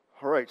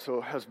All right,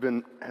 so as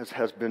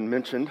has been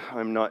mentioned,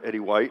 I'm not Eddie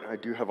White. I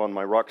do have on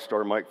my rock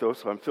star mic though,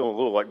 so I'm feeling a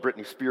little like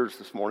Britney Spears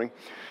this morning.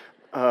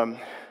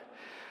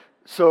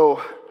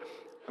 So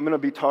I'm going to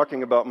be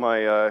talking about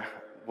my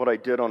what I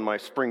did on my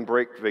spring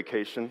break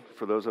vacation.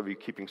 For those of you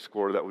keeping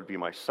score, that would be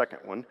my second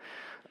one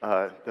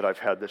that I've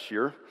had this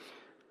year.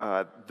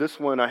 This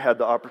one I had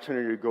the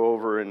opportunity to go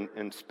over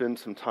and spend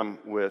some time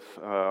with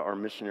our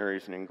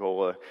missionaries in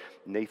Angola,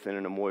 Nathan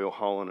and Amoyo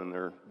Holland, and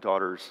their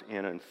daughters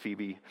Anna and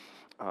Phoebe.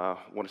 I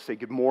want to say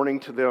good morning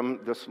to them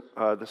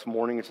this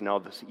morning. It's now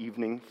this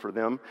evening for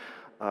them.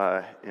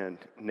 And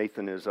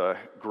Nathan is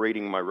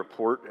grading my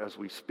report as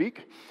we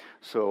speak.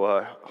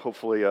 So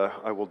hopefully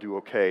I will do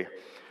okay.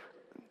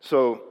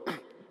 So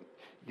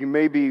you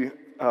may be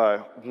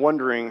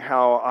wondering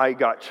how I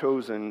got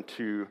chosen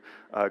to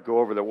go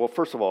over there. Well,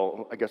 first of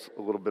all, I guess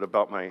a little bit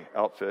about my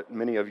outfit.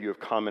 Many of you have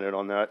commented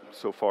on that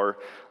so far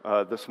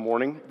this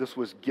morning. This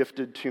was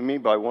gifted to me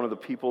by one of the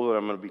people that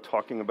I'm going to be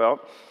talking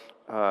about.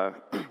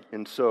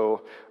 And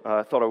so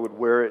I thought I would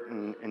wear it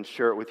and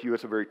share it with you.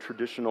 It's a very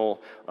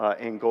traditional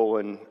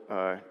Angolan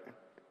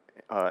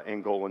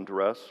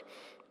dress.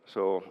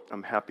 So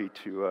I'm happy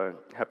to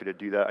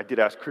do that. I did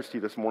ask Christy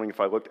this morning if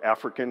I looked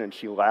African, and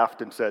she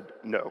laughed and said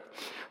no.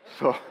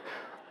 So,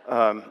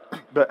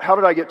 but how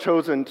did I get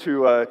chosen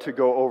to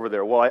go over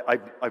there? Well,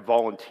 I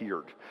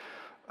volunteered.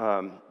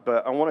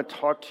 But I want to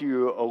talk to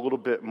you a little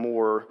bit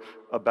more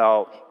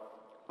about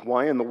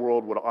why in the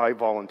world would I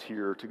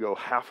volunteer to go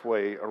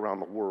halfway around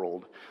the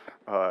world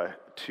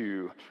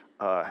to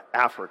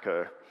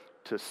Africa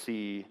to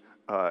see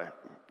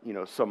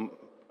some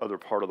other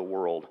part of the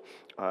world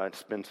and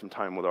spend some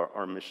time with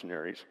our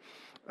missionaries.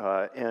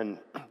 And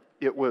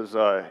it was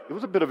a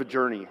bit of a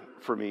journey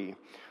for me.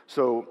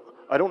 So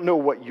I don't know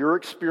what your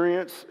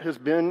experience has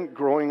been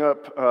growing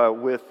up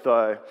with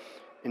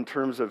in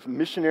terms of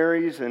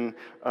missionaries and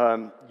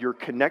your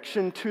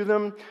connection to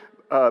them.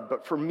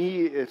 But for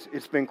me,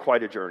 it's been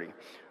quite a journey.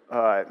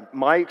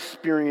 My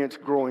experience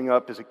growing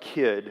up as a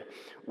kid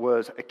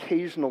was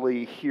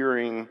occasionally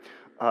hearing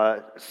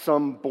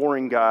some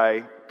boring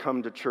guy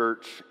come to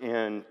church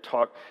and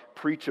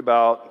preach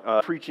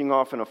about preaching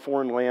off in a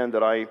foreign land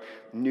that I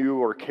knew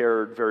or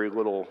cared very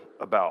little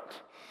about.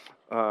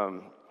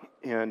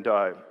 And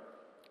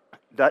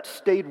that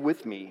stayed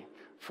with me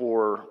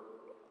for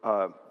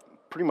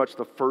pretty much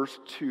the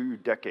first 2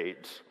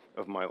 decades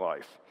of my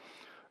life.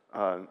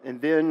 And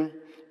then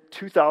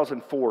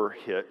 2004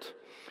 hit,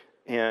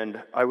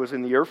 and I was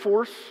in the Air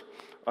Force.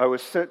 I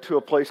was sent to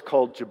a place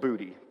called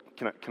Djibouti.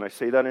 Can I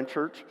say that in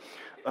church?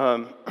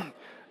 And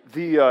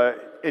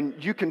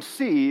you can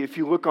see, if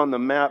you look on the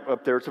map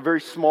up there, it's a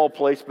very small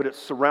place, but it's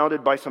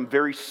surrounded by some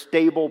very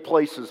stable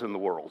places in the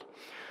world.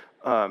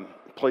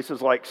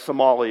 Places like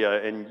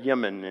Somalia and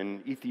Yemen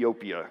and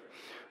Ethiopia.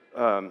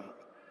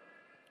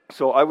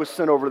 So I was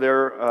sent over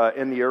there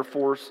in the Air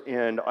Force,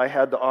 and I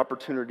had the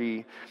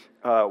opportunity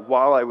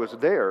while I was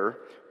there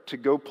to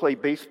go play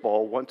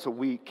baseball once a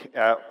week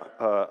at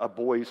a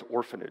boys'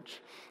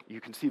 orphanage.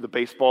 You can see the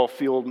baseball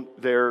field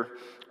there.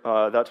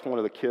 That's one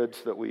of the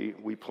kids that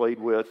we played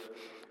with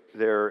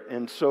there.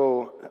 And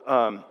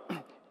so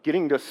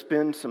getting to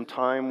spend some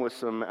time with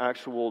some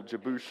actual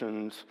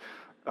Djiboutians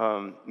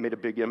made a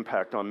big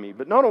impact on me.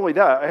 But not only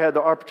that, I had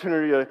the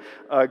opportunity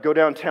to go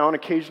downtown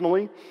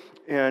occasionally,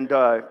 and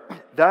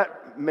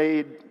that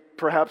made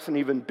perhaps an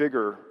even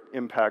bigger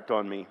impact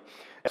on me.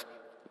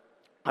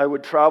 I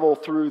would travel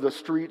through the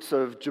streets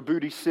of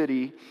Djibouti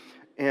City,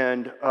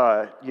 and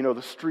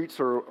the streets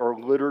are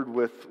littered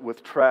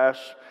with trash.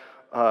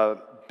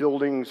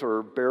 Buildings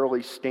are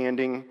barely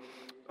standing.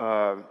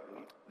 I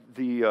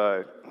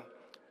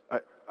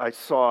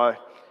saw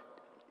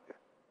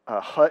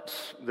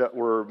huts that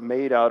were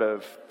made out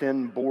of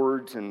thin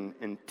boards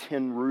and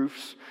tin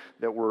roofs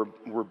that were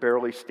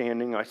barely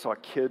standing. I saw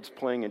kids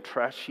playing in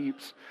trash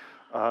heaps.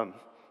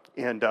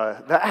 And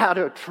that had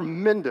a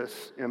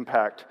tremendous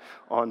impact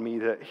on me,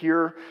 that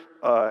here,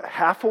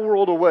 half a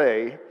world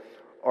away,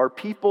 are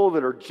people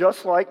that are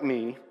just like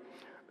me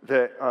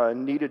that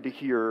needed to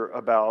hear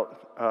about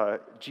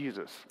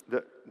Jesus,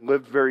 that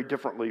lived very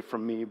differently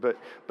from me, but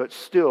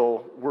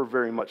still were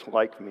very much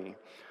like me.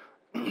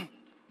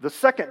 The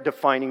second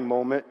defining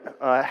moment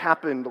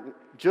happened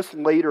just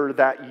later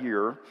that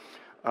year.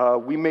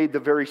 We made the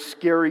very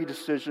scary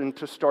decision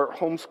to start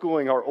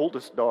homeschooling our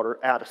oldest daughter,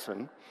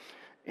 Addison.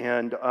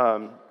 And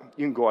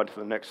you can go on to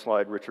the next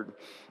slide, Richard.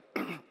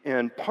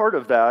 And part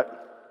of that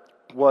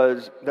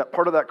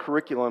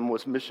curriculum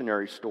was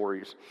missionary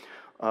stories.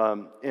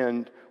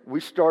 And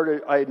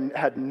I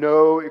had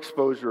no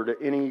exposure to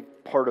any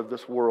part of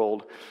this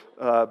world,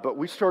 but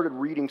we started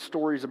reading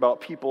stories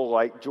about people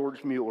like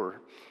George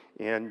Mueller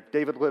and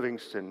David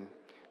Livingston,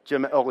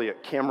 Jim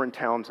Elliot, Cameron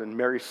Townsend,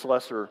 Mary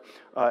Slessor,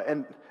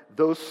 and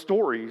those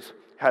stories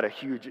had a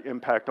huge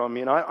impact on me.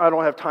 And I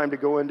don't have time to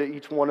go into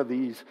each one of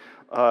these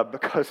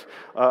because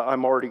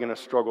I'm already going to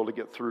struggle to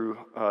get through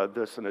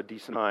this in a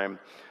decent time.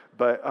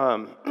 But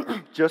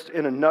just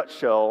in a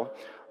nutshell,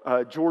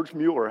 George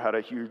Mueller had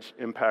a huge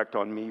impact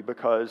on me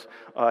because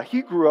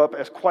he grew up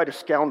as quite a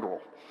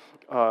scoundrel.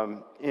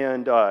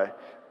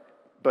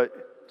 But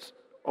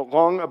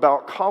along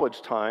about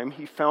college time,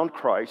 he found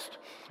Christ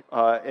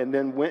and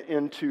then went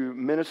into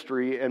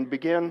ministry and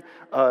began.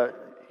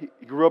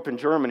 He grew up in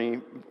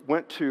Germany,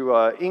 went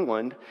to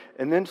England,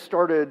 and then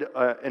started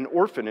an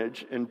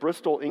orphanage in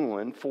Bristol,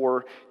 England,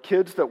 for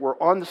kids that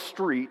were on the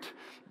street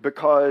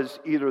because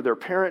either their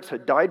parents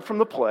had died from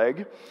the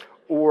plague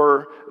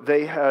or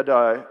they had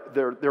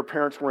their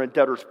parents were in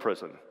debtor's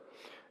prison.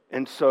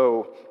 And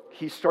so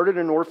he started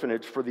an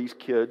orphanage for these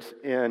kids,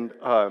 and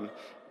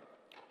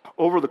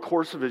over the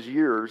course of his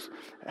years,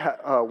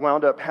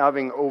 wound up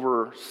having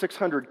over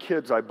 600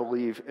 kids, I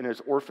believe, in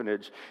his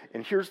orphanage.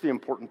 And here's the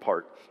important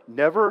part.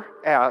 Never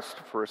asked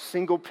for a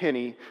single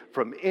penny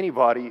from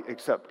anybody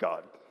except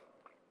God.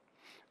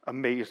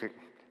 Amazing.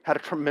 Had a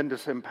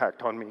tremendous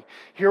impact on me.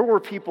 Here were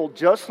people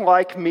just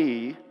like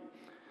me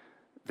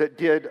that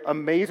did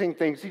amazing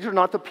things. These are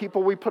not the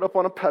people we put up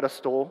on a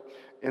pedestal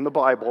in the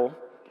Bible,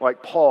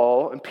 like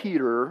Paul and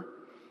Peter.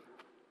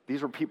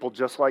 These are people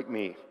just like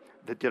me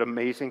that did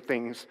amazing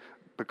things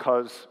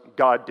because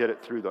God did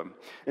it through them.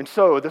 And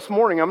so this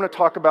morning I'm going to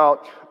talk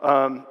about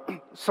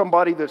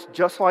somebody that's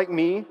just like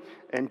me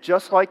and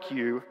just like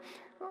you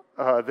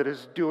that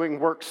is doing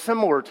work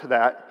similar to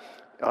that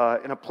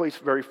in a place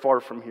very far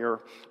from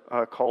here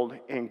called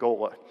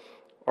Angola.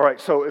 All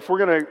right, so if we're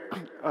going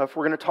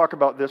to talk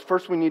about this,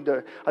 first I need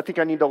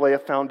to lay a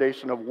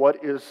foundation of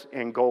what is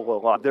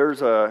Angola.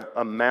 There's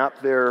a map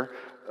there.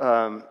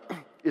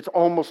 It's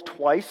almost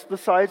twice the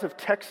size of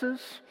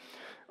Texas.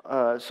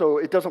 So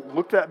it doesn't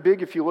look that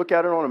big if you look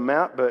at it on a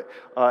map, but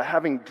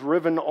having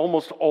driven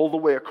almost all the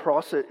way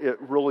across it,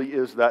 it really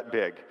is that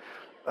big.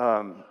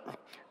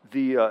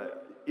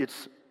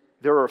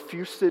 There are a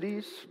few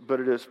cities, but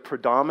it is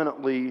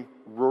predominantly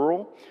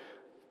rural.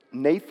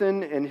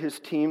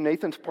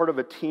 Nathan's part of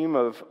a team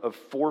of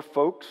 4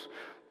 folks.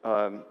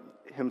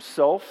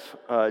 Himself,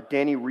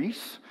 Danny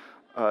Reese,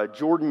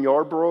 Jordan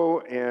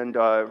Yarbrough, and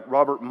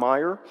Robert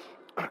Meyer.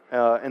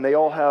 And they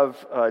all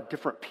have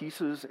different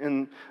pieces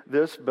in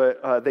this,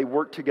 but they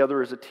work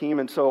together as a team.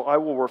 And so I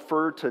will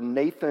refer to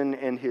Nathan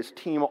and his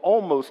team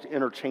almost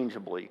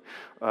interchangeably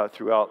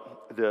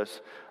throughout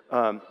this.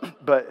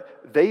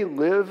 But they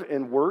live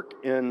and work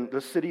in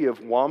the city of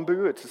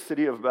Wambu. It's a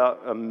city of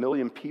about 1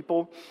 million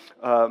people.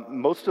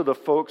 Most of the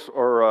folks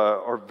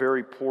are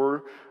very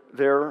poor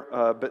there,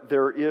 but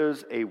there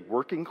is a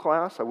working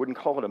class. I wouldn't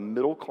call it a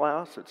middle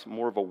class. It's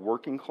more of a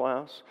working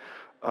class.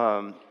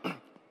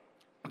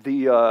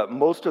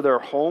 Most of their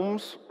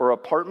homes or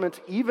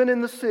apartments, even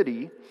in the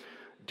city,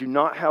 do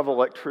not have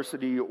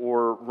electricity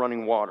or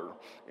running water.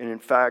 And in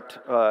fact,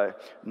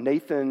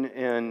 Nathan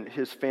and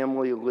his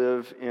family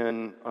live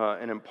in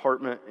an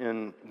apartment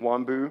in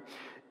Wambu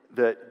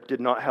that did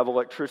not have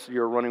electricity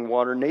or running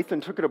water. Nathan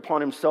took it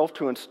upon himself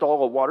to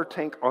install a water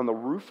tank on the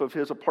roof of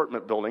his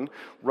apartment building,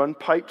 run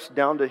pipes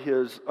down to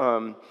his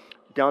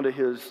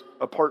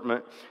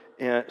apartment,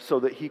 and so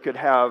that he could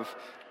have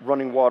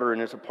running water in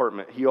his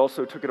apartment. He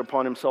also took it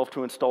upon himself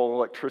to install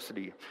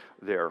electricity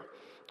there.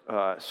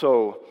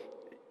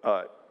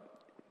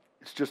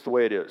 It's just the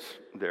way it is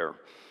there.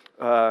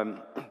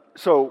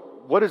 So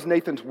what is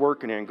Nathan's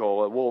work in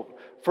Angola? Well,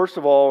 first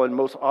of all, and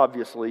most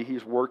obviously,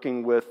 he's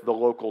working with the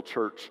local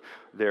church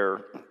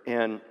there.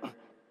 And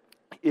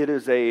it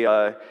is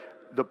the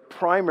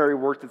primary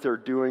work that they're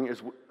doing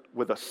is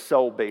with a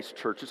cell-based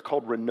church. It's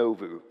called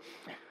Renovu.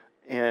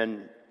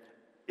 And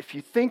if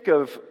you think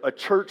of a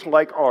church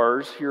like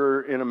ours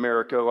here in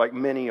America, like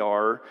many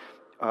are,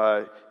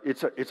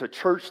 it's a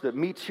church that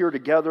meets here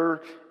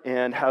together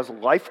and has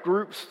life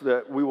groups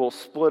that we will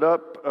split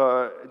up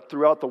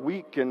throughout the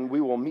week, and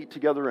we will meet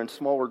together in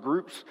smaller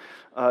groups.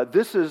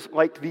 This is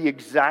like the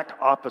exact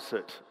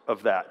opposite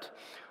of that.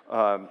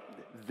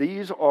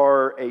 These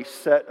are a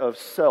set of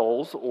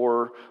cells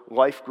or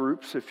life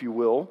groups, if you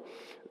will,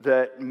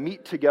 that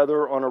meet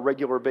together on a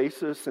regular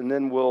basis, and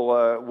then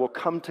will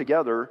come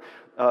together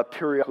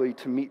periodically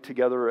to meet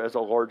together as a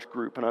large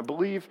group. And I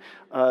believe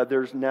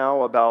there's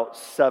now about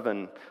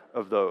 7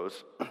 of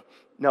those.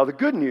 Now, the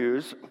good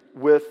news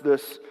with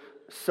this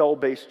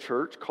cell-based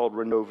church called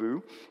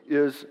Renovu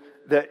is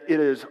that it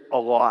is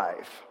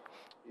alive.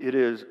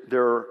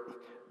 There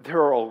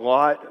are a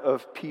lot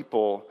of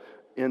people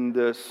in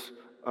this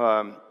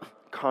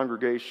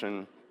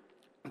congregation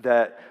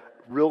that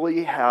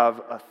really have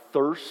a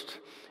thirst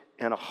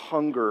and a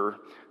hunger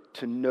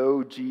to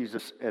know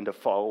Jesus and to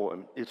follow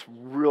him. It's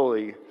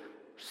really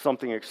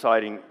something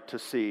exciting to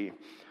see.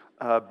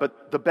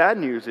 But the bad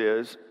news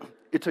is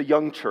it's a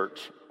young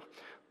church.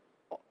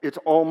 It's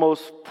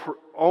almost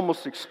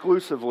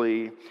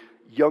exclusively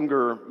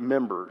younger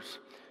members.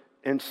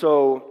 And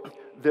so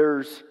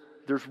there's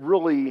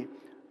really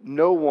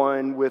no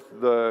one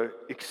with the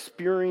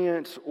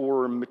experience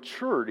or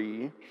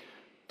maturity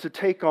to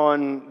take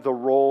on the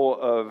role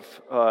of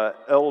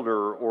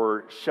elder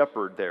or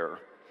shepherd there.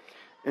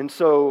 And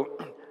so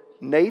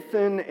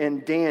Nathan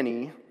and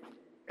Danny,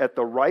 at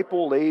the ripe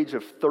old age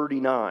of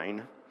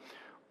 39,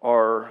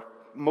 are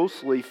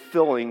mostly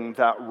filling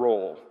that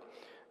role.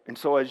 And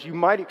so, as you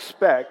might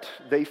expect,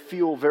 they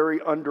feel very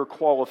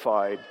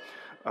underqualified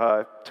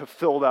to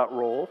fill that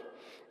role.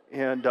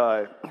 And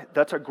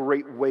that's a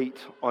great weight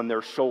on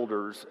their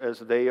shoulders as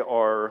they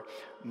are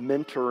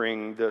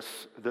mentoring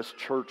this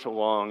church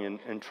along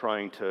and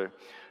trying to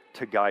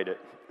guide it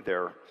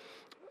there.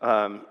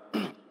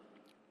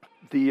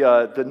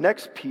 The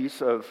next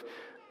piece of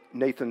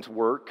Nathan's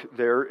work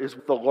there is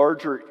the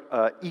larger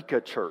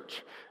ICA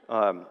church.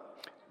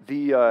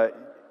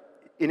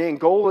 In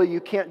Angola, you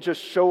can't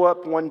just show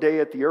up one day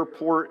at the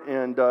airport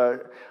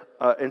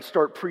and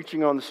start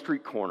preaching on the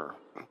street corner.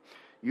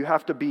 You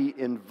have to be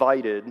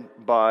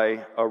invited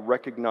by a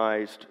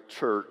recognized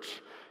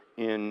church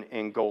in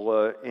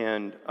Angola.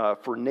 And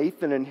for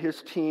Nathan and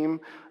his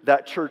team,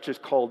 that church is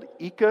called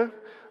ICA.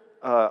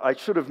 I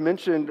should have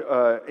mentioned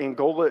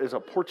Angola is a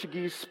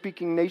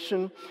Portuguese-speaking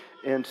nation.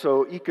 And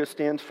so ICA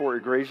stands for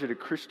Igreja de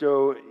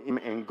Cristo in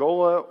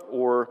Angola,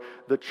 or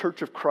the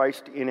Church of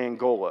Christ in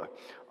Angola.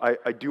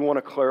 I do want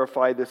to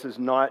clarify, this is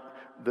not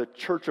the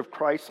Church of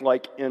Christ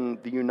like in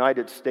the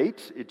United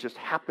States. It just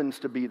happens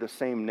to be the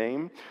same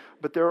name.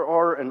 But there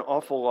are an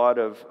awful lot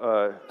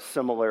of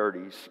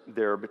similarities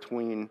there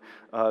between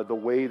the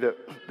way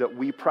that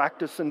we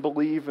practice and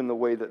believe and the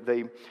way that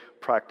they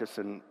practice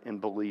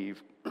and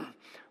believe.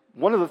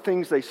 One of the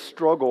things they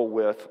struggle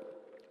with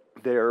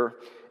there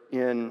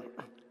in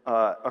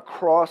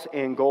across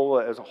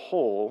Angola as a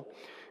whole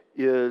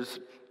is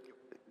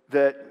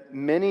that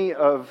many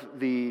of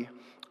the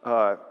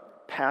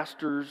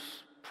pastors,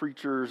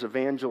 preachers,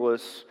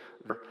 evangelists,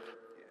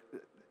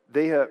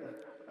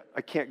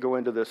 I can't go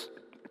into this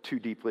too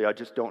deeply, I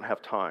just don't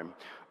have time.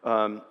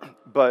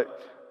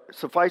 But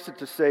suffice it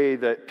to say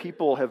that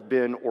people have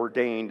been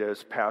ordained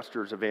as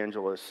pastors,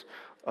 evangelists,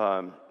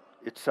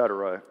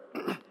 etc.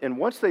 And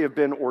once they have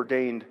been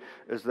ordained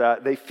as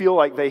that, they feel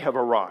like they have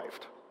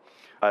arrived.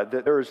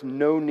 That there is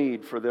no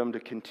need for them to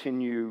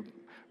continue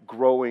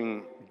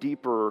growing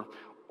deeper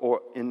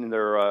or in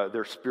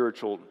their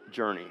spiritual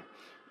journey.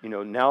 You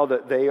know, now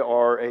that they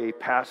are a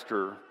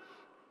pastor,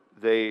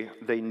 they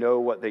know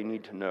what they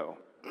need to know.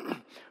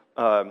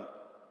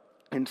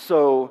 And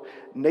so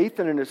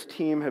Nathan and his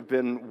team have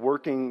been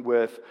working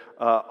with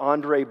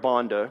Andre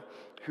Banda,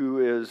 who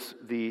is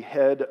the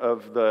head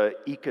of the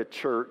ICA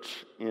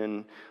church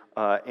in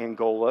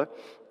Angola.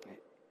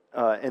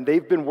 And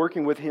they've been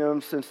working with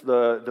him since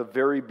the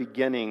very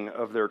beginning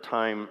of their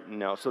time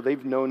now. So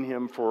they've known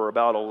him for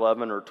about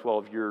 11 or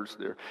 12 years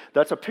there.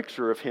 That's a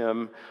picture of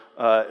him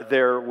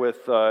there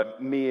with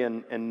me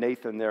and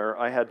Nathan there.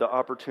 I had the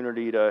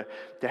opportunity to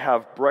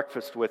have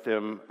breakfast with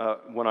him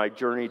when I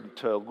journeyed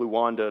to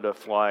Luanda to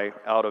fly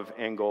out of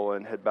Angola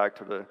and head back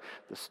to the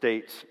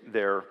States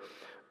there.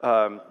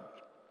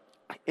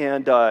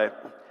 And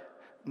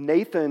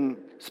Nathan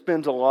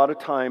spends a lot of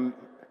time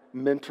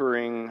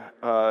mentoring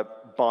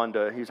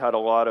Banda. He's had a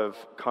lot of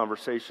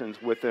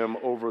conversations with him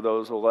over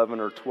those 11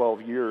 or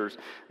 12 years.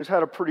 It's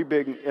had a pretty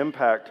big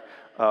impact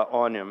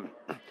on him.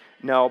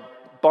 Now,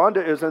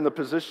 Banda is in the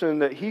position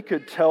that he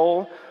could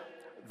tell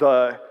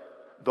the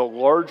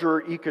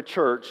larger ICA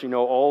church, you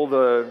know, all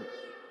the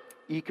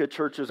ICA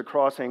churches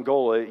across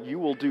Angola, you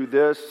will do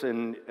this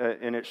and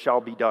it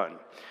shall be done.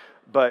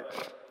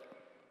 But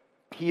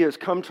he has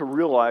come to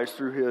realize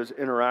through his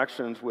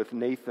interactions with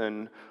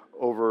Nathan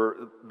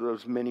over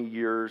those many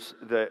years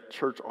that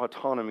church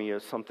autonomy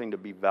is something to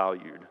be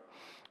valued.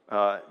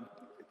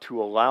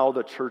 To allow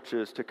the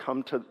churches to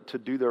come to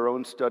do their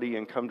own study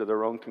and come to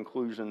their own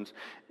conclusions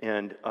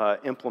and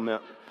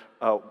implement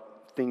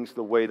things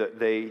the way that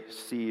they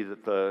see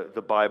that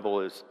the Bible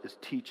is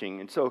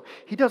teaching. And so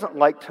he doesn't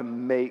like to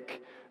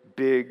make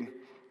big,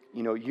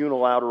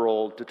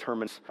 unilateral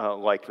determinants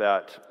like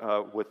that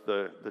with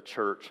the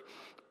church.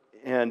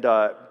 And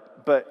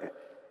but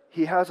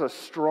he has a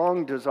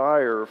strong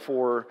desire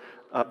for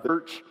the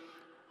church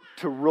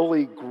to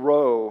really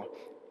grow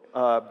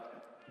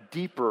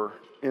deeper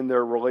in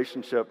their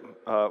relationship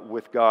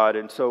with God.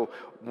 And so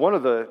one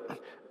of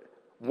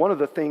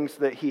the things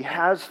that he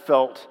has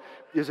felt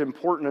is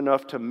important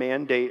enough to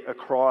mandate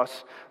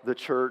across the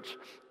church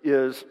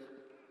is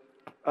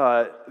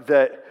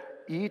that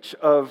each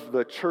of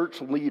the church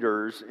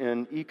leaders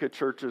in ICA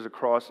churches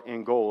across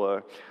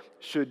Angola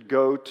should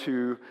go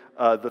to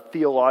the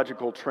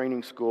theological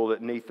training school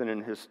that Nathan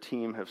and his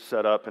team have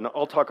set up. And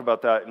I'll talk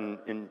about that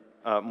in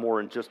more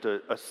in just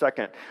a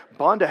second.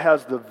 Banda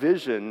has the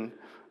vision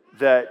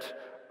that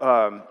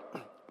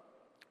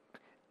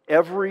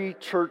every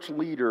church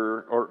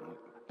leader, or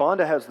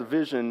Banda has the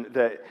vision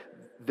that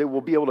they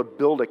will be able to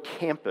build a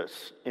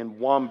campus in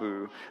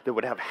Wambu that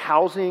would have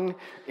housing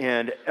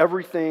and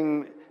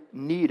everything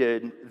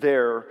needed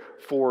there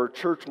for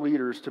church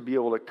leaders to be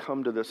able to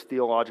come to this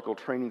theological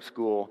training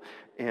school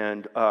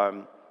and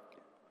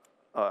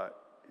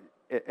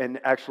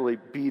actually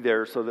be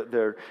there, so that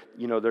they're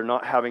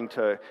not having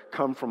to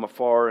come from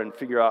afar and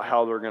figure out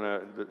how they're going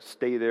to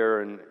stay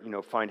there and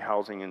find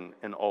housing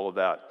and all of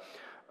that.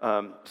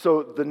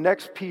 So the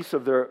next piece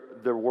of their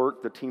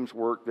work, the team's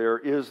work there,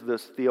 is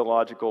this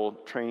theological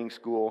training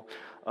school.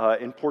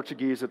 In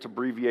Portuguese, it's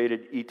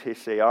abbreviated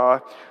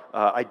ITCA.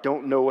 I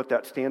don't know what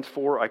that stands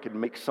for. I could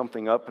make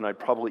something up, and I'd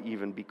probably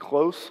even be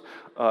close.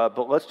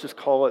 But let's just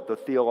call it the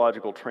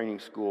Theological Training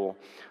School.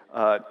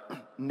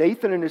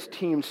 Nathan and his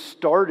team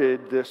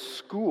started this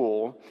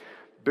school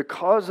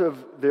because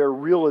of their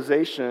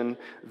realization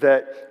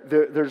that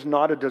there's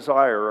not a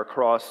desire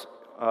across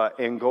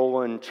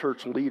Angolan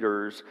church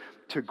leaders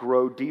to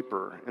grow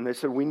deeper. And they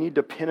said, we need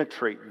to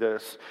penetrate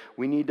this.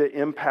 We need to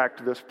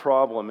impact this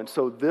problem. And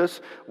so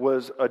this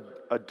was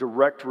a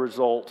direct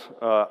result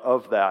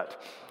of that.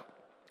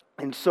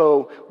 And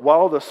so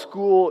while the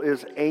school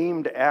is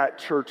aimed at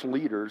church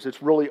leaders,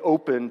 it's really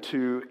open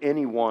to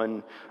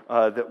anyone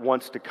that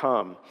wants to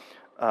come.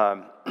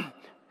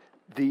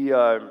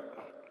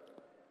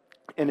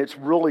 And it's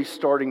really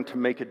starting to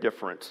make a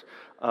difference.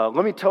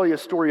 Let me tell you a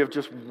story of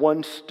just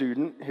one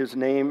student. His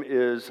name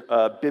is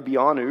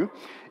Bibianu,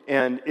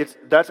 and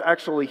that's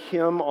actually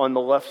him on the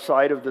left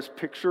side of this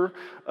picture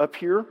up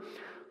here.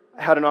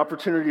 I had an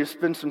opportunity to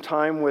spend some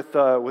time with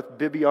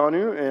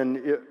Bibianu, and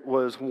it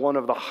was one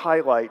of the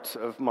highlights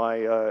of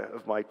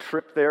my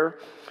trip there.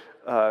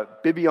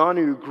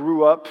 Bibianu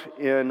grew up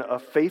in a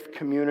faith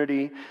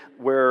community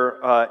where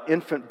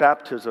infant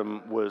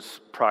baptism was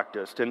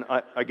practiced. And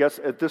I guess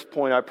at this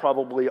point I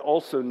probably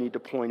also need to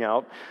point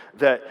out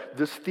that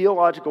this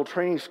theological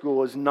training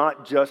school is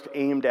not just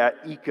aimed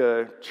at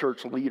ICA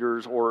church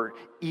leaders or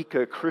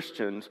ICA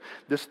Christians.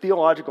 This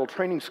theological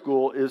training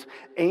school is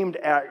aimed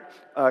at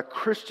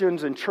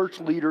Christians and church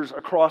leaders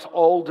across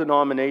all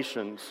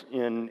denominations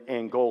in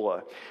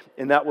Angola.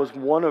 And that was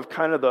one of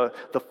kind of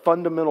the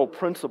fundamental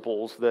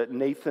principles that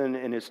Nathan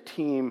and his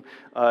team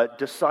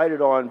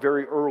decided on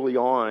very early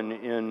on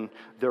in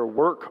their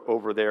work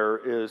over there,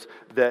 is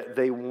that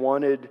they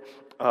wanted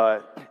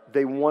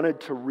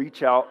to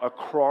reach out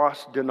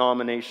across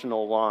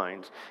denominational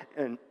lines.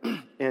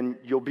 And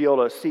you'll be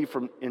able to see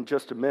in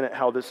just a minute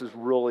how this is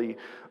really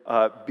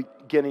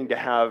beginning to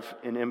have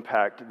an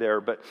impact there.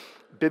 But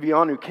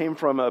Bibianu came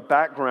from a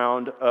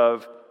background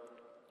of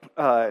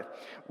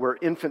where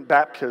infant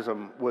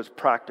baptism was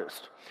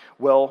practiced.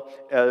 Well,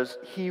 as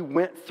he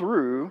went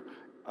through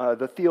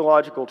the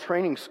theological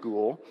training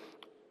school,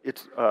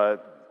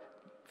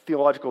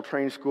 theological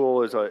training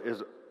school is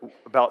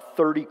about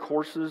 30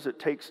 courses it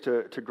takes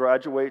to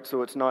graduate,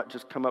 so it's not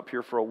just come up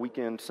here for a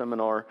weekend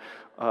seminar.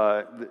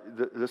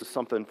 This is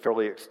something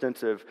fairly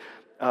extensive.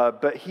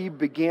 But he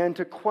began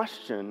to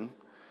question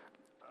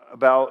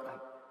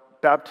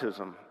about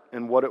baptism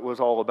and what it was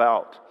all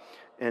about.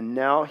 And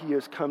now he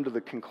has come to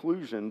the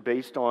conclusion,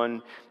 based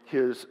on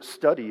his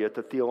study at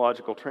the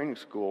theological training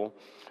school,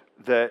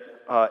 that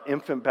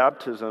infant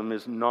baptism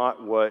is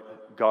not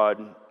what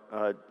God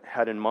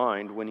had in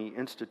mind when he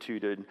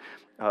instituted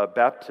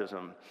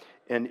baptism.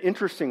 And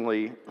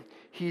interestingly,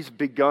 he's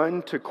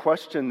begun to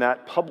question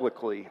that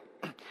publicly.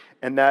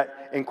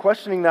 And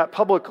questioning that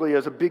publicly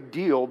is a big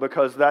deal,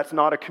 because that's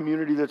not a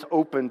community that's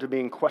open to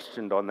being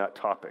questioned on that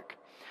topic.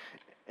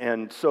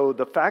 And so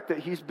the fact that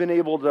he's been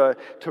able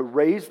to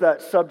raise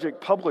that subject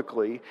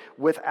publicly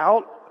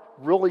without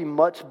really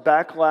much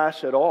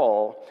backlash at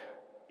all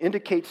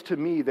indicates to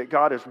me that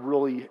God is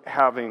really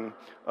having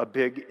a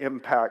big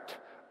impact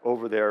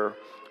over there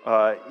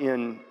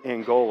in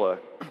Angola.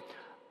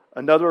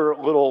 Another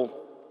little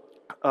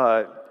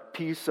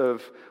piece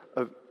of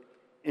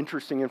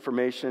interesting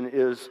information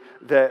is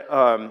that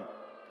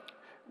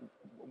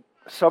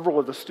several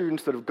of the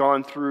students that have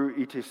gone through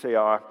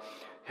ITCA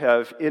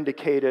have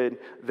indicated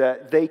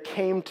that they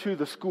came to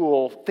the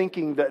school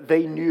thinking that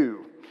they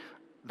knew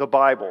the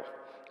Bible,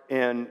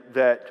 and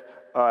that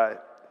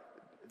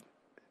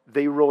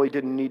they really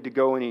didn't need to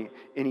go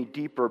any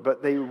deeper,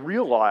 but they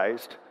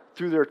realized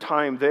through their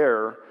time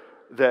there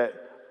that,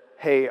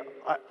 hey,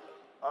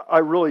 I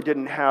really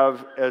didn't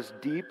have as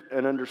deep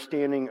an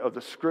understanding of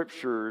the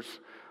Scriptures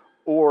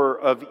or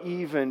of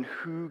even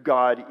who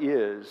God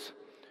is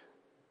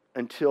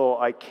until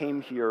I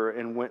came here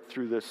and went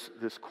through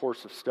this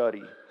course of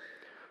study.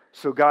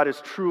 So God is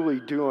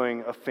truly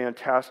doing a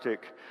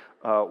fantastic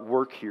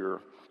work here.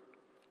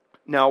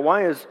 Now,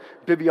 why is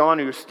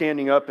Bibianu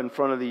standing up in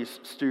front of these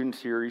students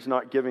here? He's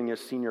not giving his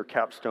senior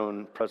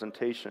capstone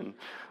presentation.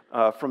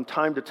 From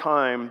time to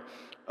time,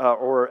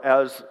 or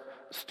as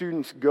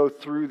students go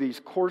through these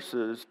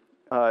courses,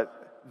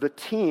 the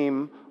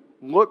team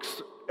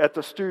looks at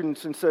the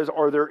students and says,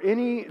 are there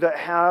any that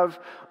have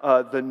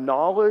the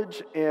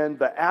knowledge and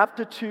the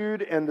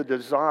aptitude and the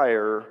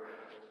desire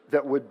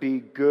that would be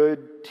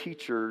good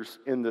teachers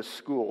in this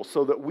school,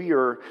 so that we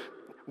are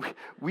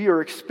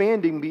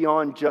expanding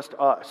beyond just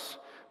us.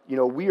 You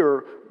know, we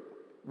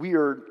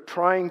are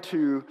trying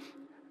to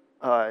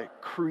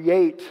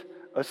create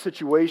a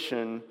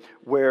situation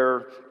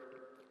where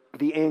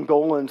the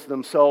Angolans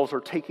themselves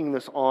are taking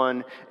this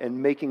on and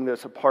making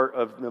this a part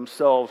of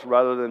themselves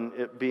rather than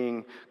it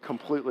being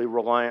completely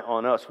reliant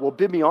on us. Well,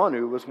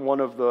 Bibianu was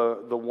one of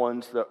the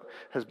ones that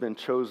has been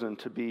chosen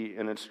to be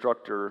an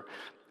instructor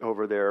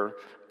over there.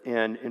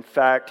 And in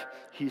fact,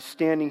 he's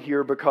standing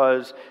here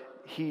because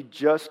he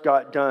just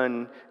got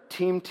done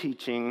team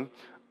teaching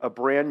a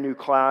brand new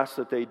class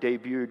that they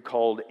debuted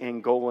called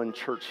Angolan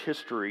Church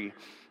History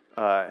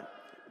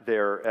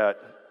there at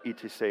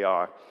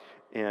ITCA.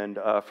 And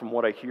from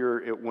what I hear,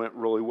 it went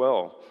really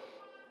well.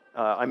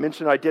 I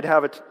mentioned I did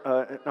have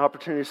an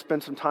opportunity to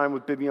spend some time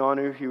with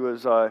Bibianu. He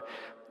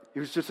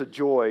was just a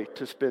joy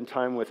to spend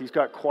time with. He's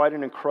got quite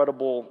an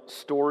incredible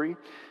story,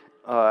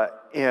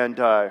 and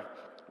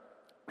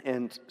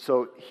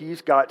so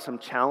he's got some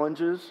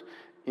challenges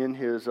in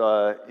his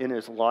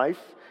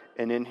life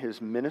and in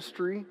his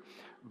ministry.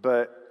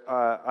 But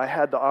I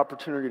had the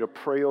opportunity to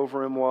pray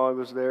over him while I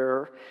was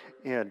there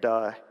and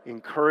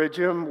encourage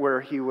him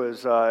where he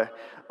was a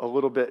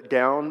little bit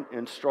down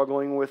and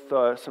struggling with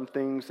some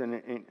things,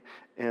 and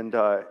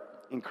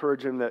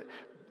encourage him that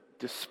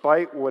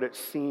despite what it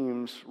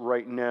seems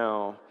right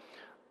now,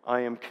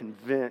 I am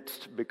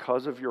convinced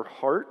because of your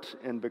heart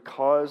and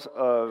because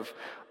of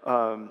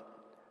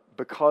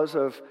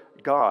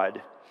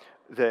God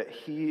that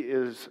He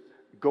is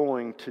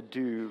going to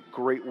do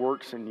great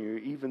works in you,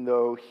 even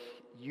though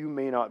you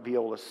may not be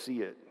able to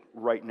see it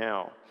right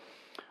now.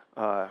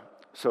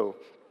 So,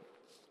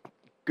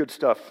 good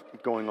stuff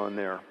going on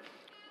there.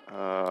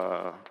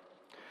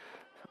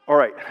 All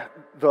right,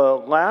 the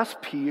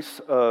last piece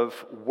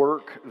of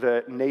work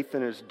that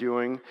Nathan is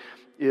doing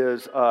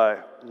is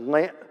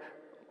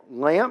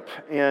LAMP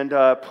and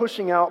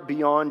pushing out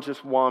beyond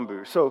just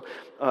Wambu. So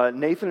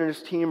Nathan and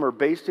his team are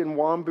based in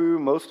Wambu.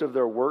 Most of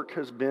their work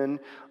has been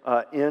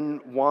in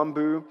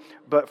Wambu.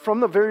 But from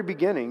the very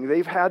beginning,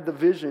 they've had the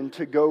vision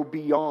to go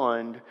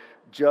beyond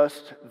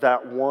just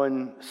that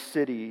one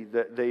city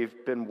that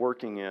they've been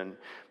working in.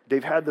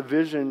 They've had the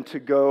vision to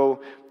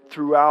go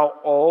throughout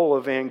all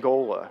of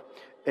Angola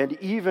and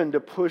even to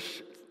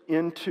push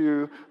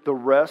into the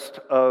rest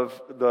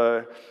of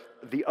the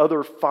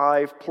other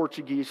 5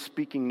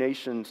 Portuguese-speaking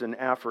nations in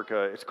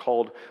Africa. It's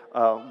called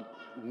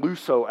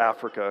Luso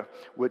Africa,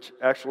 which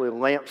actually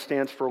LAMP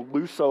stands for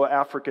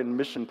Luso-African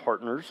Mission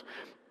Partners.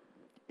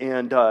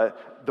 And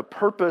the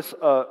purpose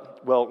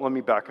well, let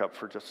me back up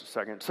for just a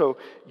second. So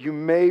you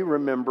may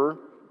remember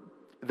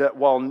that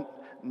while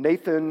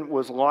Nathan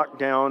was locked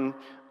down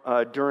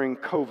during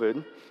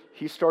COVID,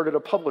 he started a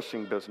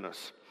publishing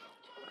business.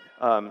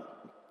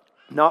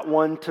 Not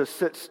one to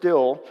sit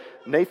still.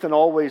 Nathan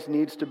always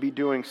needs to be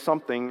doing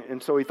something,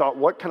 and so he thought,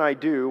 what can I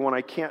do when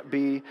I can't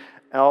be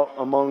out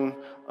among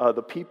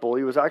the people?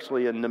 He was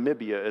actually in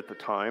Namibia at the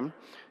time.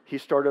 He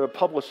started a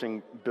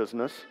publishing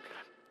business,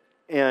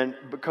 and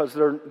because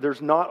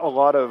there's not a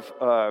lot of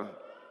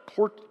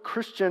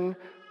Christian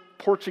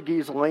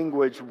Portuguese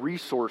language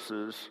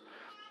resources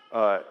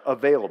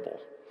available,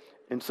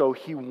 and so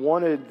he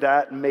wanted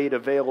that made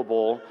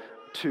available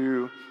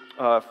to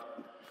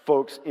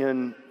folks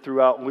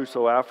throughout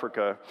Luso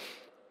Africa.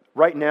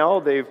 Right now,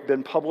 they've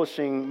been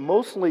publishing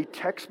mostly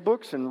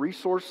textbooks and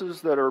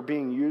resources that are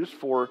being used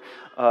for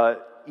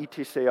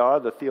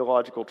ITCA, the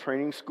Theological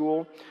Training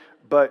School,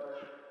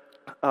 but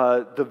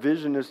the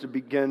vision is to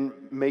begin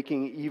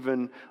making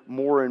even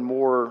more and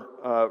more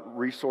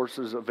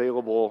resources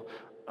available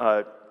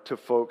to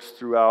folks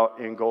throughout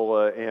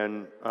Angola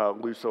and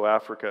Luso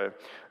Africa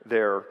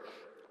there.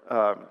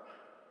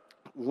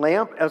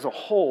 LAMP as a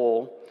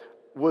whole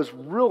was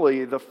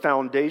really the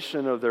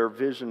foundation of their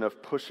vision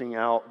of pushing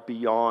out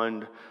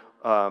beyond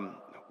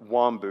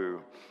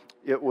Wambu.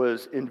 It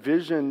was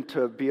envisioned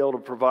to be able to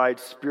provide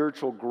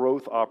spiritual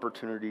growth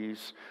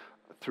opportunities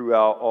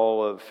throughout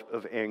all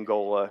of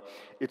Angola.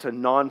 It's a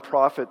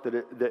nonprofit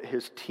that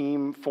his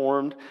team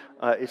formed.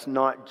 It's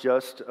not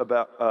just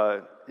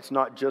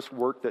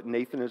work that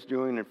Nathan is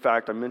doing. In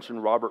fact, I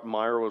mentioned Robert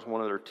Meyer was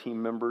one of their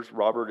team members.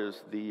 Robert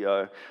is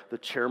the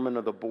chairman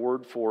of the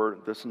board for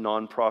this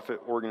nonprofit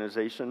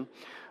organization.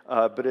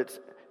 But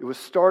it was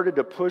started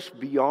to push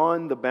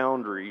beyond the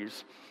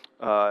boundaries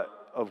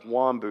of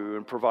Wambu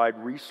and provide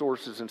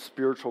resources and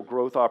spiritual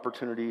growth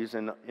opportunities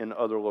in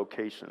other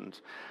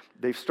locations.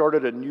 They've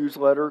started a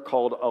newsletter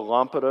called A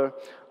Lampada.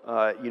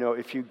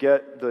 If you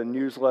get the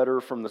newsletter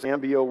from the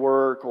Zambia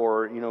work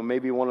or,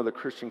 maybe one of the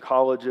Christian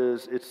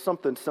colleges, it's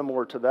something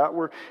similar to that,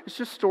 where it's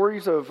just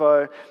stories of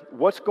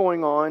what's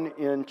going on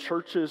in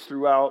churches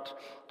throughout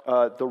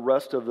the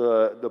rest of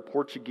the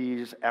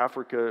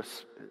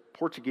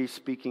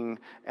Portuguese-speaking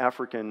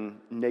African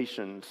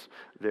nations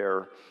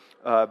there.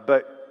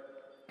 But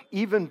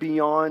even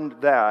beyond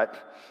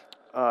that,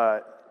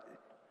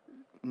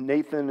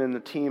 Nathan and the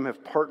team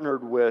have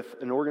partnered with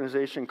an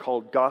organization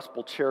called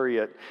Gospel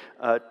Chariot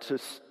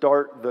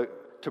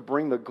to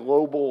bring the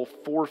global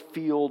 4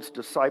 Fields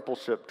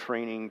discipleship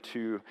training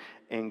to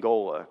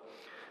Angola.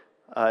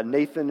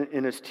 Nathan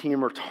and his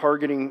team are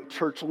targeting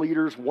church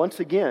leaders once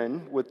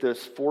again with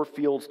this 4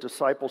 Fields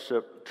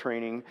discipleship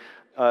training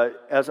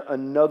as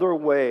another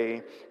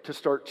way to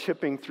start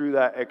chipping through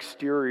that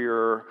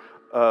exterior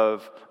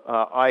of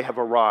I have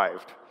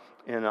arrived.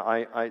 And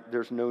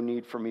there's no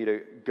need for me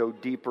to go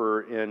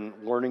deeper in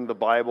learning the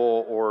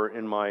Bible or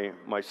in my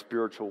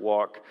spiritual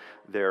walk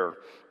there.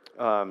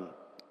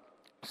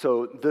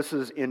 So this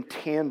is in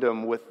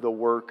tandem with the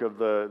work of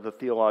the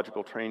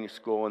Theological Training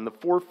School. And the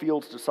Four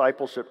Fields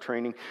Discipleship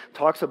Training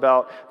talks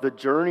about the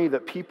journey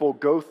that people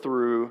go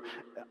through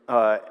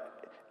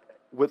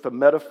with a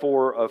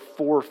metaphor of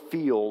four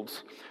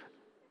fields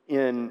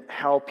in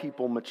how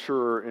people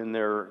mature in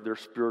their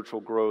spiritual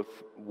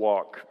growth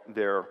walk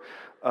there.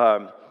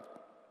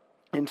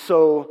 And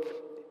so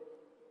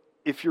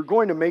if you're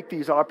going to make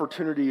these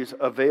opportunities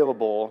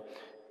available,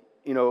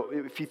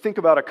 if you think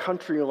about a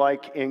country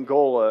like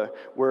Angola,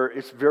 where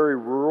it's very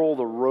rural,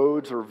 the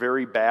roads are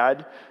very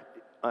bad,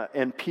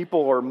 and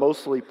people are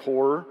mostly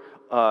poor,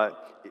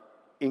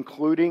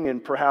 including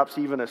and perhaps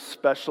even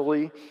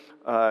especially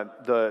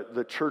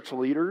the church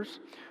leaders,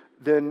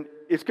 then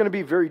it's going to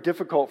be very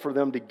difficult for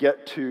them to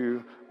get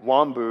to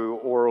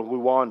Wambu or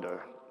Luanda,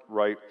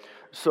 right?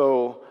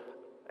 So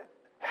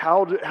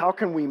how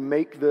can we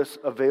make this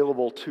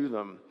available to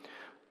them?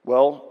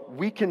 Well,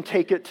 we can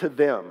take it to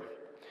them.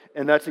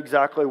 And that's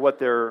exactly what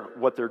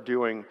they're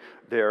doing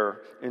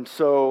there. And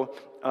so,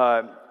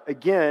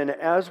 again,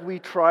 as we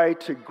try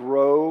to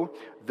grow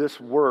this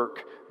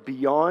work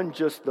beyond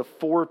just the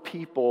four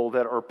people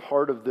that are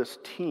part of this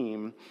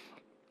team,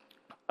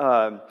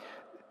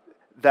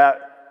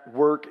 that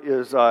work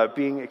is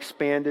being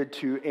expanded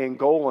to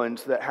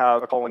Angolans that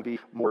have a calling to be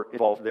more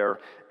involved there.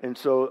 And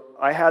so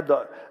I had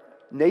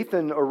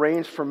Nathan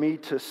arranged for me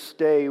to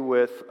stay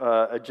with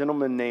a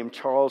gentleman named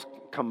Charles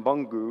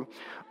Kambungu,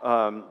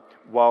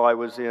 while I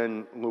was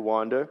in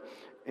Luanda,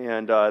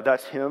 and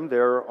that's him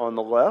there on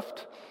the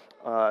left.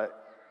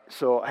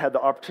 So I had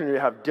the opportunity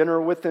to have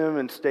dinner with him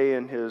and stay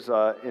in his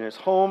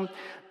home.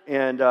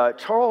 And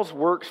Charles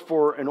works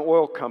for an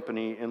oil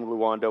company in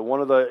Luanda.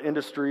 One of the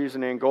industries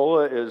in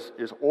Angola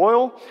is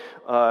oil.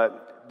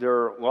 There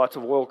are lots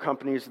of oil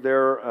companies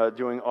there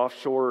doing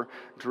offshore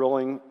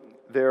drilling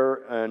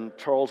there, and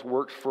Charles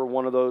works for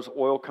one of those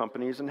oil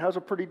companies and has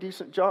a pretty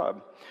decent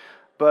job.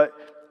 But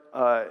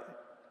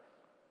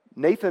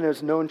Nathan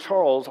has known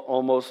Charles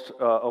almost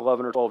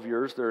 11 or 12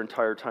 years, their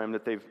entire time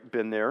that they've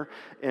been there.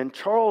 And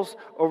Charles,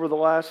 over the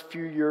last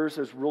few years,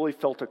 has really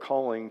felt a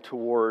calling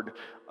toward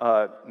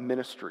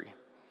ministry.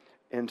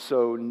 And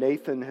so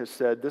Nathan has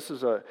said, this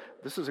is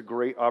a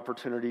great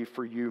opportunity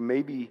for you.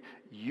 Maybe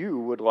you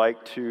would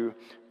like to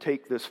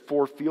take this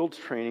Four Fields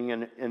training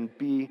and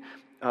be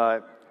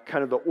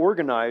kind of the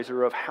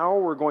organizer of how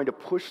we're going to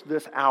push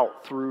this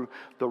out through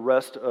the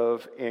rest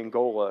of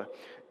Angola.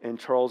 And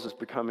Charles is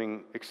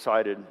becoming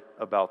excited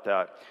about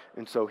that.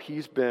 And so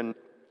he's been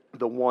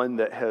the one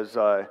that has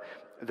that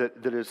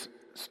is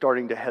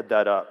starting to head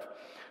that up.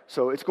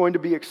 So it's going to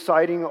be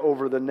exciting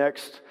over the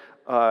next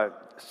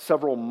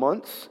several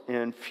months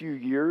and few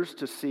years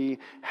to see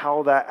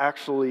how that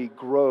actually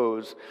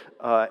grows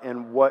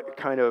and what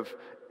kind of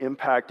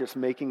impact it's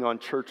making on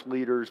church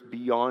leaders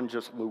beyond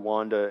just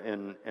Luanda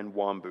and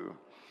Wambu.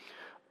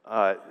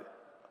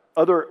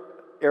 Other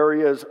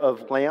areas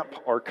of LAMP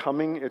are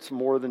coming. It's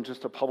more than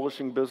just a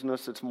publishing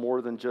business. It's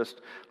more than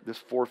just this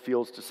Four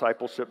Fields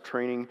discipleship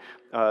training.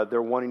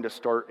 They're wanting to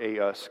start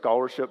a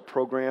scholarship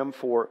program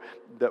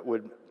that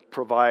would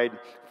provide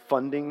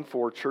funding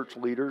for church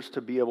leaders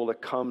to be able to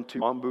come to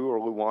Wambu or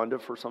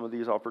Luanda for some of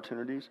these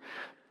opportunities.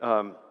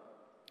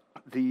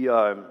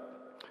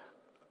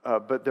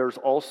 But there's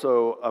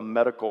also a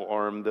medical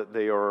arm that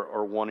they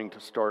are wanting to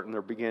start, and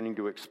they're beginning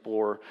to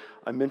explore.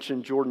 I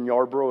mentioned Jordan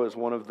Yarbrough as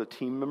one of the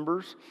team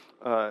members,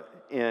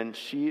 and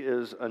she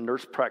is a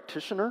nurse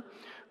practitioner.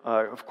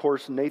 Of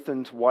course,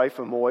 Nathan's wife,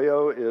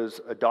 Amoyo,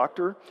 is a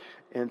doctor,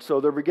 and so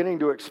they're beginning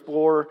to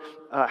explore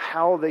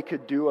how they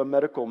could do a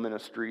medical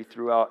ministry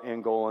throughout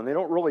Angola, and they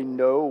don't really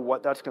know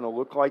what that's going to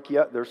look like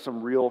yet. There's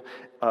some real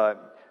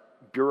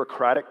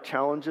bureaucratic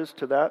challenges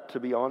to that, to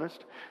be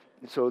honest.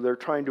 So they're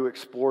trying to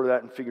explore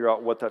that and figure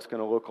out what that's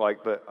going to look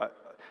like, but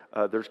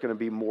there's going to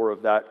be more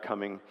of that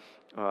coming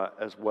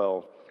as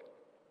well.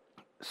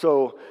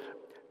 So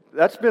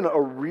that's been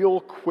a real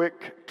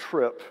quick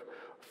trip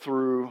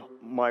through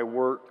my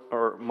work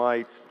or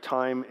my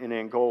time in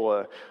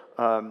Angola.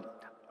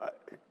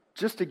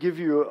 Just to give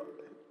you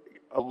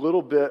a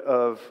little bit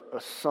of a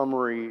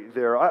summary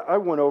there, I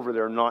went over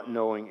there not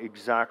knowing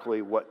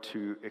exactly what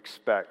to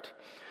expect.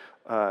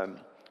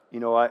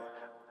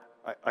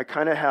 I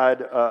kind of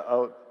had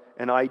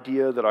an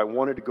idea that I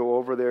wanted to go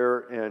over there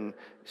and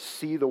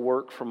see the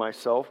work for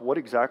myself. What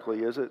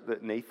exactly is it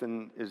that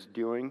Nathan is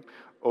doing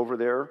over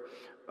there?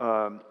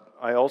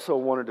 I also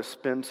wanted to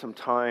spend some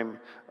time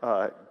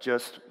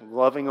just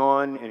loving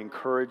on and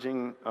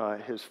encouraging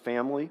his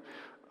family,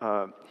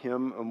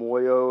 him,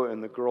 Amoyo,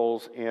 and the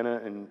girls, Anna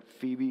and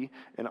Phoebe.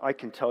 And I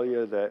can tell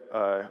you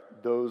that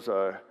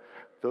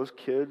those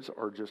kids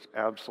are just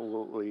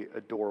absolutely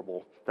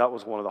adorable. That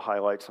was one of the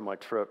highlights of my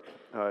trip,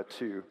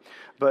 too.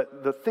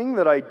 But the thing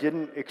that I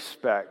didn't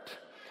expect,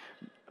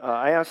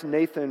 I asked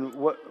Nathan,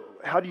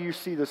 how do you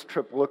see this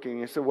trip looking?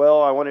 He said,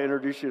 well, I want to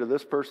introduce you to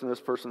this person,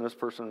 this person, this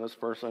person, this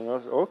person. And I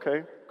was,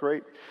 okay,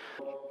 great.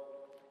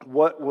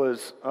 What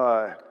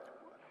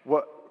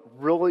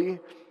really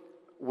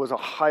was a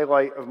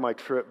highlight of my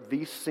trip,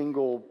 the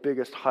single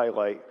biggest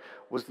highlight,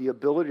 was the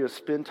ability to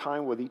spend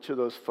time with each of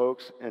those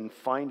folks and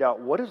find out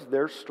what is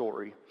their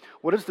story,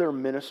 what is their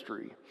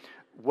ministry,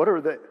 what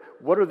are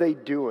they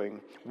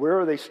doing, where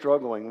are they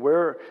struggling,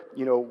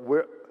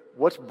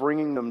 what's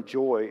bringing them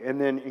joy,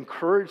 and then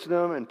encourage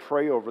them and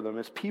pray over them.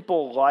 It's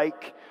people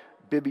like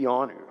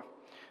Bibianu,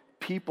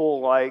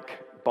 people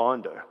like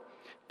Bonda,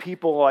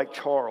 people like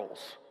Charles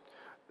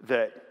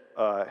that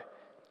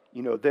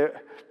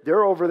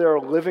they're over there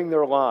living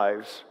their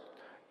lives,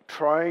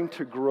 trying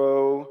to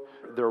grow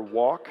their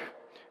walk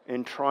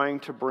and trying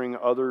to bring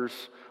others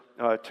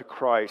to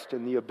Christ,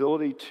 and the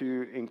ability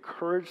to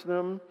encourage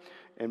them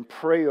and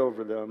pray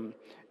over them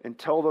and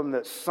tell them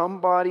that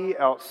somebody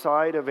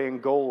outside of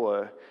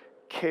Angola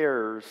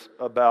cares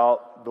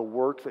about the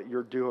work that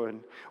you're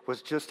doing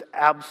was just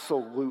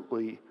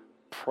absolutely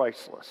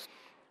priceless.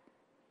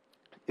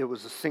 It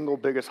was the single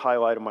biggest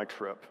highlight of my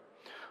trip.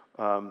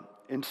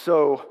 And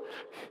so,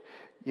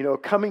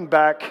 coming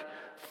back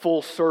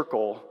full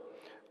circle,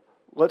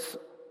 let's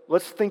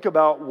think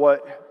about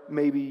what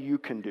maybe you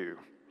can do.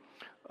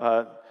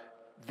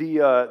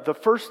 The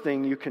first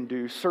thing you can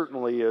do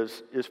certainly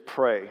is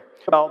pray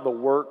about the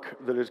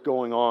work that is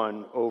going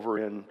on over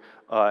in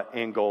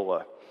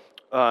Angola.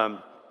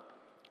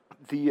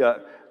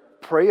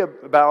 Pray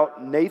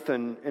about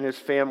Nathan and his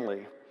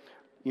family.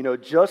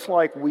 Just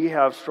like we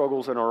have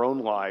struggles in our own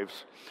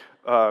lives,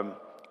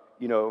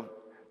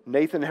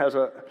 Nathan has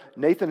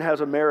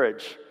a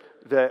marriage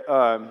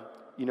that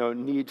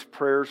needs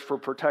prayers for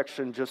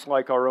protection, just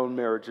like our own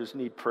marriages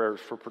need prayers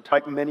for protection.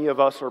 Like many of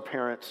us are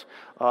parents,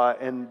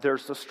 and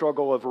there's the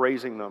struggle of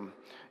raising them,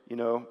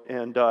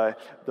 and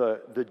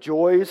the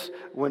joys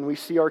when we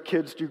see our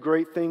kids do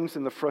great things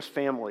in the Fruss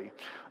family.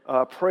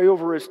 Pray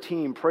over his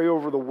team. Pray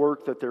over the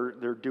work that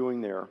they're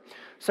doing there.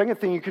 Second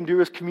thing you can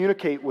do is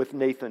communicate with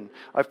Nathan.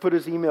 I've put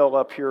his email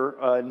up here,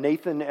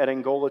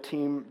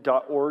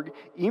 nathan@angolateam.org.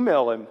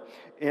 Email him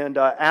and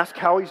ask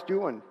how he's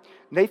doing.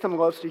 Nathan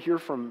loves to hear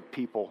from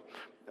people.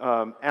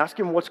 Ask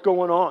him what's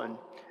going on.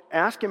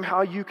 Ask him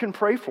how you can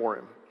pray for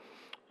him.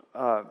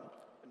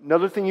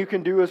 Another thing you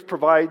can do is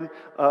provide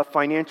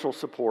financial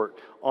support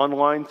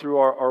online through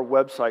our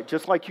website.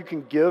 Just like you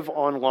can give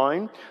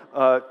online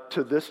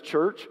to this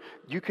church,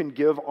 you can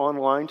give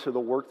online to the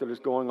work that is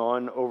going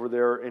on over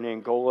there in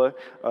Angola.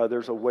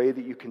 There's a way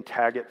that you can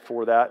tag it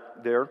for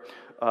that there.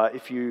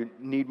 If you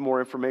need more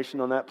information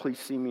on that, please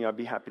see me. I'd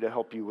be happy to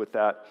help you with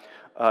that.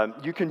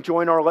 You can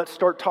join our Let's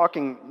Start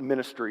Talking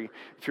ministry.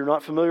 If you're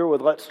not familiar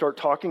with Let's Start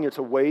Talking, it's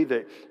a way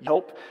that you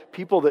help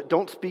people that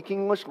don't speak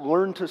English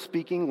learn to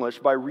speak English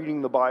by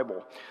reading the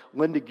Bible.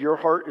 Linda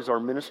Gearhart is our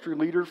ministry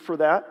leader for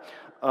that,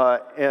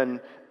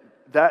 and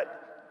that's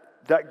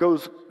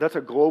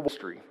a global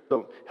ministry.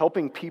 So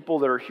helping people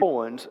that are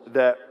Poland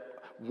that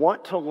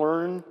want to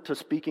learn to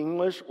speak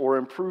English or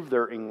improve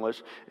their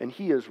English, and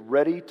he is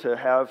ready to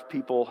have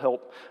people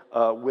help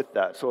with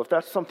that. So if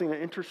that's something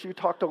that interests you,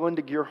 talk to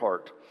Linda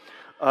Gearhart.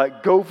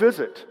 Go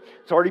visit.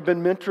 It's already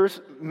been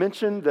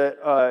mentioned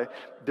that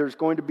there's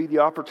going to be the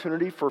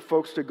opportunity for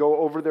folks to go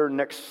over there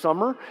next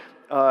summer.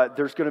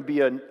 There's going to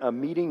be a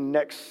meeting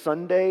next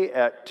Sunday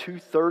at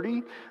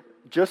 2:30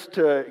 just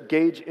to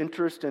gauge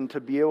interest and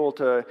to be able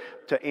to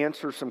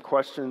answer some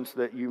questions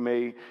that you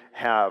may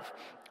have.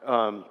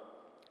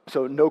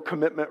 So no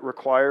commitment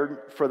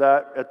required for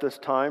that at this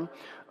time.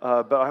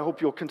 But I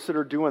hope you'll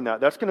consider doing that.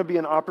 That's going to be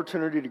an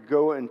opportunity to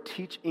go and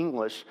teach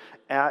English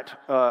at,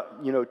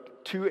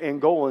 to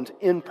Angolans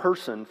in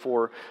person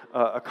for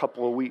a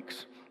couple of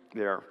weeks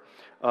there.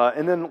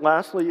 And then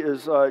lastly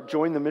is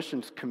join the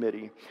missions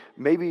committee.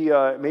 Maybe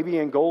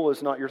Angola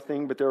is not your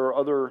thing, but there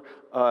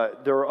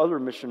are other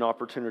mission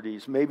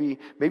opportunities. Maybe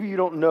you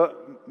don't know.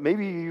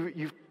 Maybe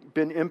you've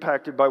been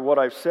impacted by what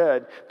I've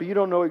said, but you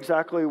don't know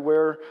exactly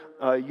where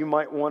you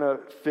might want to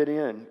fit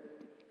in.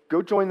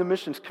 Go join the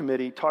missions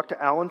committee. Talk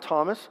to Alan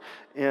Thomas,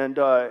 and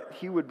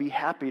he would be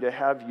happy to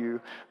have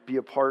you be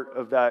a part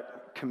of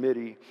that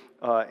committee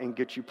and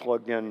get you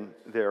plugged in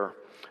there.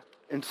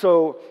 And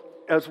so,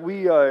 as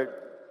we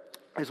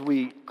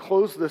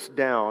close this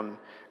down,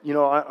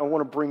 I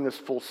want to bring this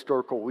full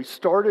circle. We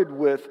started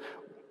with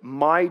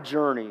my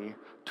journey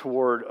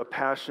toward a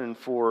passion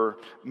for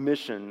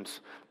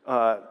missions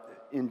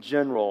in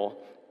general,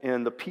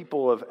 and the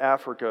people of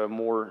Africa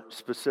more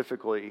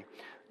specifically.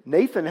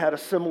 Nathan had a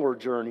similar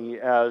journey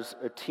as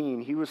a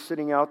teen. He was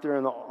sitting out there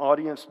in the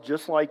audience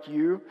just like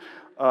you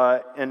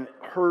and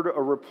heard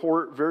a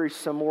report very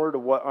similar to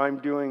what I'm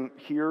doing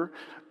here,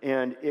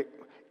 and it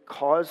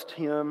caused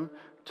him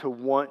to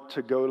want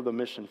to go to the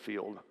mission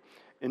field.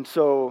 And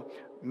so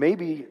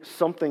maybe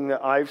something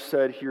that I've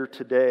said here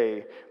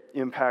today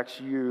impacts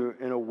you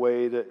in a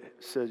way that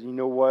says, you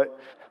know what,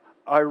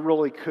 I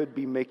really could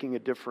be making a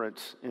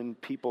difference in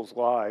people's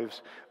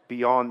lives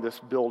beyond this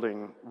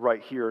building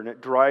right here. And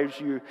it drives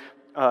you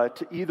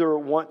to either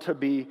want to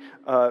be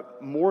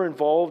more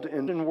involved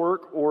in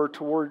work or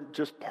toward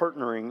just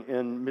partnering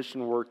in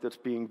mission work that's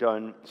being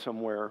done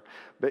somewhere.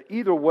 But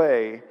either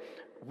way,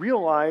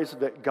 realize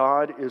that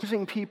God is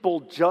using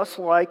people just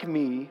like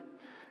me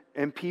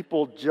and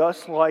people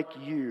just like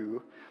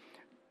you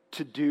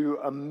to do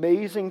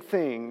amazing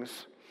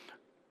things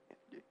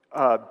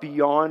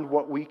beyond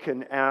what we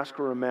can ask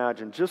or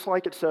imagine. Just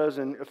like it says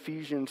in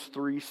Ephesians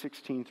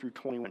 3:16 through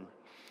 21.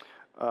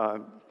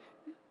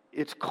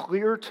 It's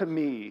clear to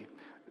me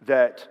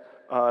that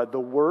the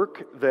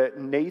work that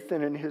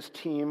Nathan and his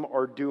team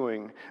are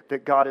doing,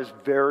 that God is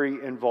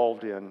very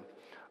involved in.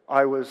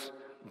 I was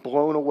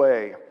blown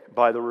away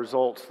by the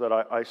results that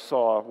I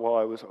saw while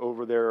I was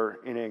over there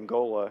in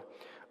Angola.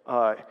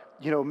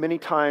 Many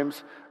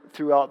times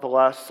throughout the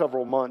last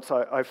several months,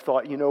 I've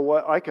thought, you know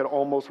what, I could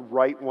almost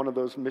write one of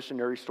those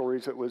missionary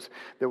stories that was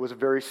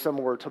very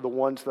similar to the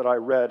ones that I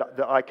read,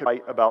 that I could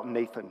write about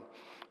Nathan.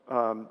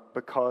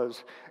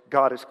 Because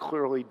God is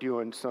clearly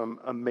doing some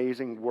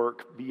amazing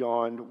work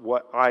beyond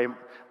what I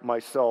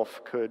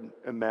myself could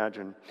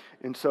imagine.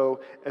 And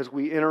so as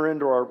we enter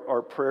into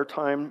our prayer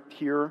time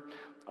here,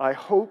 I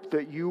hope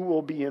that you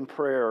will be in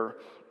prayer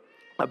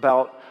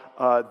about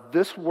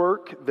this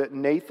work that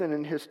Nathan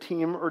and his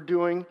team are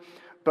doing,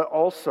 but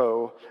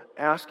also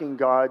asking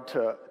God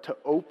to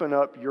open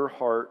up your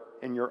heart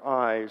and your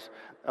eyes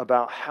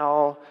about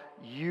how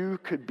you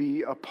could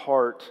be a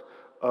part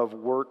of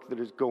work that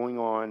is going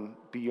on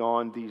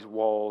beyond these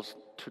walls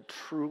to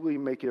truly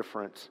make a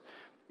difference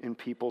in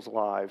people's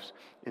lives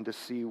and to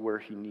see where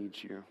He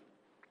needs you.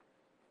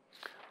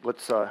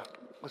 Let's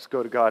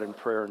go to God in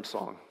prayer and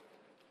song.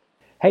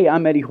 Hey,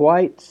 I'm Eddie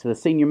White, the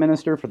Senior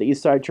Minister for the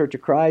Eastside Church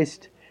of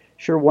Christ.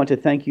 Sure want to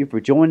thank you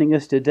for joining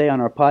us today on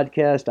our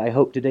podcast. I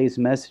hope today's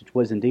message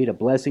was indeed a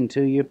blessing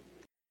to you.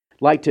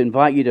 I'd like to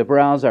invite you to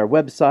browse our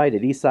website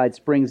at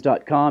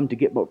eastsidesprings.com to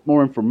get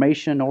more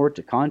information or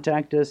to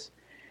contact us.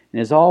 And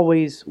as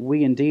always,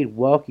 we indeed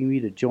welcome you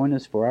to join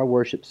us for our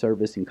worship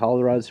service in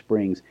Colorado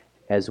Springs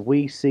as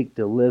we seek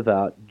to live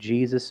out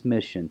Jesus'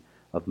 mission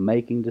of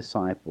making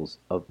disciples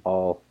of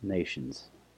all nations.